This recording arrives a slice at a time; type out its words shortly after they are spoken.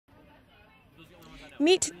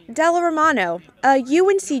Meet Della Romano, a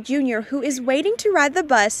UNC junior who is waiting to ride the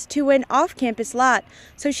bus to an off-campus lot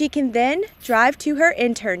so she can then drive to her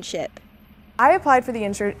internship. I applied for the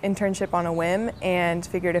internship on a whim and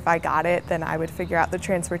figured if I got it, then I would figure out the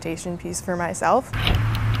transportation piece for myself.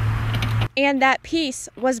 And that piece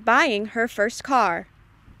was buying her first car.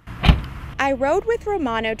 I rode with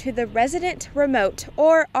Romano to the resident remote,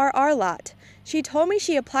 or RR lot. She told me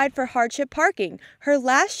she applied for hardship parking, her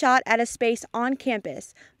last shot at a space on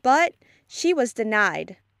campus, but she was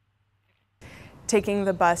denied. Taking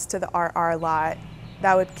the bus to the RR lot,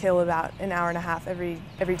 that would kill about an hour and a half every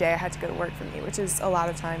day I had to go to work for me, which is a lot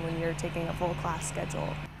of time when you're taking a full class schedule.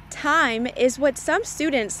 Time is what some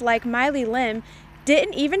students like Miley Lim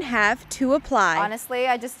didn't even have to apply. Honestly,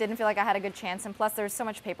 I just didn't feel like I had a good chance, and plus there was so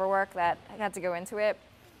much paperwork that I had to go into it.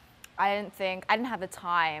 I didn't have the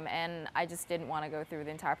time, and I just didn't want to go through the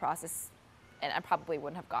entire process, and I probably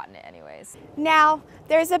wouldn't have gotten it anyways. Now,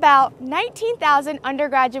 there's about 19,000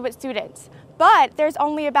 undergraduate students, but there's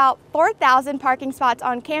only about 4,000 parking spots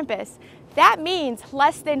on campus. That means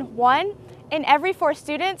less than 1 in every 4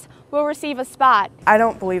 students will receive a spot. I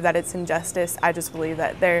don't believe that it's injustice. I just believe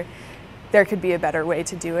that there could be a better way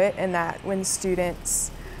to do it, and that when students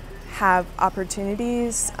have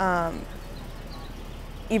opportunities,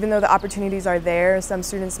 even though the opportunities are there, some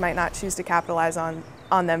students might not choose to capitalize on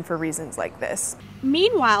them for reasons like this.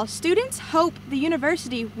 Meanwhile, students hope the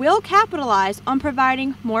university will capitalize on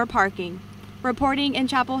providing more parking. Reporting in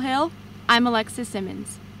Chapel Hill, I'm Alexis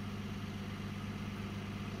Simmons.